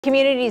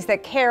Communities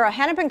That Care, a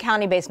Hennepin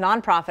County-based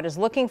nonprofit, is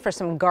looking for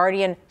some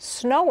guardian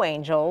snow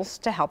angels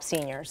to help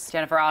seniors.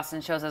 Jennifer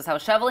Austin shows us how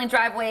shoveling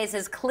driveways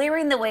is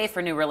clearing the way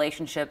for new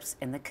relationships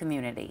in the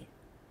community.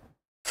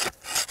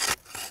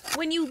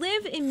 When you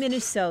live in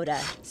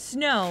Minnesota,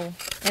 snow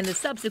and the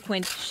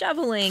subsequent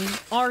shoveling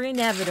are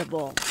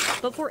inevitable.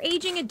 But for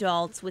aging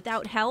adults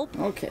without help,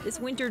 this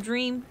winter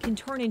dream can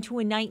turn into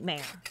a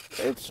nightmare.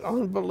 It's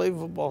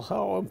unbelievable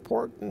how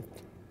important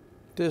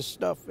this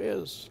stuff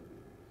is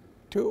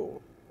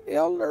to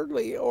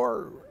elderly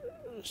or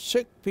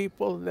sick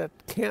people that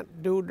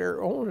can't do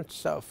their own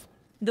stuff.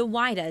 The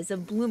Widas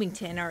of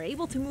Bloomington are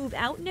able to move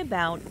out and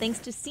about thanks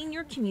to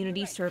senior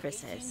community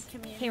services.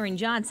 Karen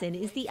Johnson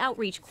is the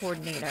outreach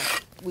coordinator.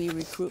 We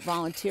recruit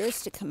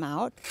volunteers to come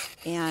out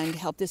and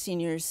help the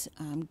seniors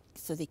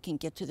so they can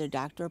get to their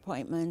doctor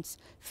appointments,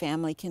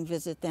 family can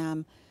visit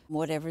them,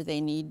 whatever they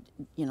need,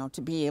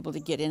 to be able to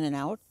get in and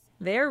out.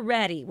 They're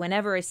ready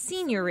whenever a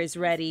senior is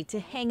ready to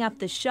hang up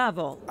the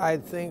shovel. I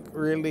think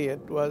really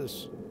it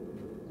was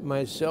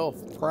my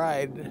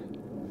self-pride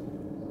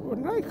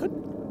when I could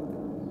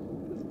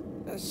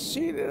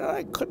see that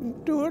I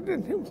couldn't do it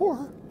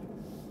anymore.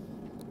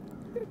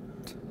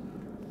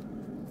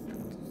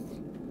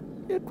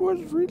 It was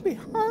really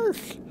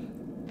harsh.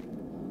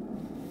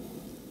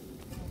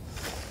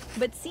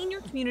 But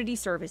Senior Community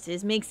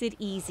Services makes it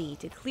easy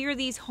to clear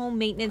these home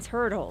maintenance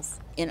hurdles.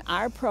 In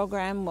our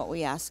program, what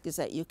we ask is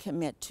that you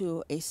commit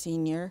to a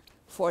senior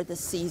for the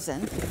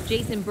season.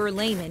 Jason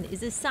Berlayman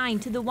is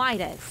assigned to the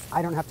Widas.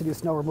 I don't have to do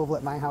snow removal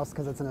at my house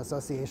because it's an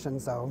association,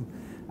 so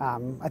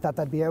I thought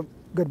that'd be a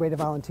good way to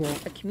volunteer.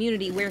 A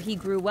community where he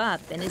grew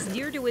up and is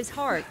dear to his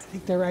heart. I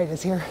think they're right,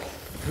 is here.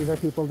 These are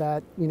people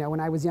that, when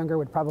I was younger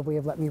would probably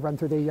have let me run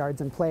through their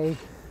yards and play,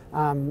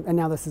 and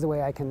now this is a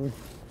way I can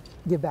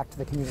give back to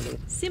the community.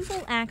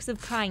 Simple acts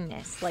of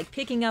kindness, like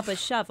picking up a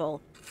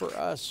shovel. For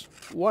us,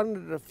 one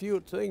of the few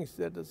things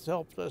that has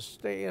helped us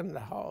stay in the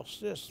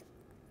house this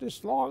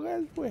long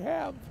as we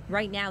have.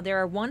 Right now, there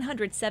are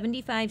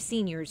 175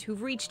 seniors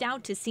who've reached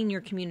out to Senior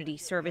Community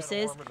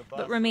Services,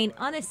 but remain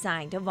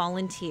unassigned to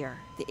volunteer.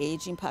 The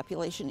aging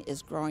population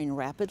is growing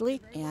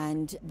rapidly,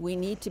 and we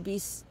need to be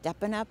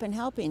stepping up and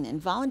helping,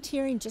 and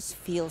volunteering just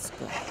feels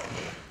good.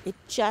 It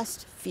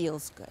just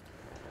feels good.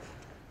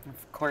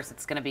 Of course,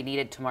 it's going to be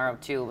needed tomorrow,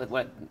 too, with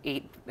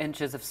 8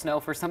 inches of snow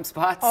for some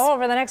spots. Oh,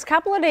 over the next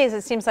couple of days,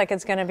 it seems like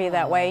it's going to be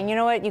that way. And you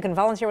know what? You can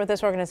volunteer with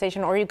this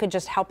organization, or you could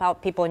just help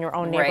out people in your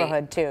own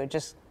neighborhood, too.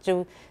 Just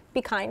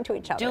be kind to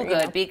each other. Do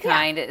good, be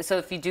kind. Yeah. So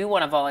if you do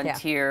want to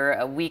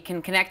volunteer, we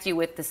can connect you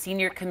with the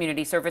Senior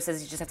Community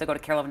Services. You just have to go to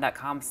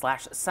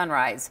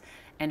KareLovin.com/sunrise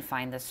and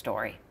find the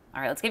story.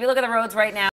 All right, let's give you a look at the roads right now.